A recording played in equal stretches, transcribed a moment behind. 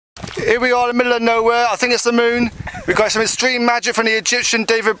Here we are in the middle of nowhere. I think it's the moon. We've got some extreme magic from the Egyptian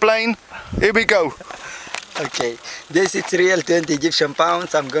David Blaine. Here we go. Okay, this is real 20 Egyptian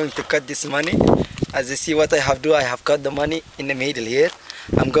pounds. I'm going to cut this money. As you see what I have do, I have cut the money in the middle here.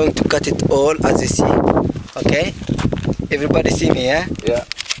 I'm going to cut it all as you see. Okay? Everybody see me, yeah? Yeah.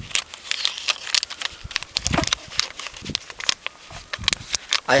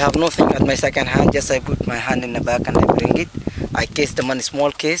 I have nothing at my second hand, just I put my hand in the back and I bring it. I case the money,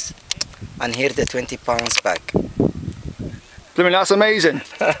 small case, and here the 20 pounds back. Blimey, that's amazing.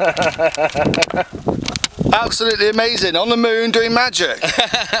 Absolutely amazing. On the moon doing magic.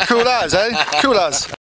 Cool as, eh? Cool as.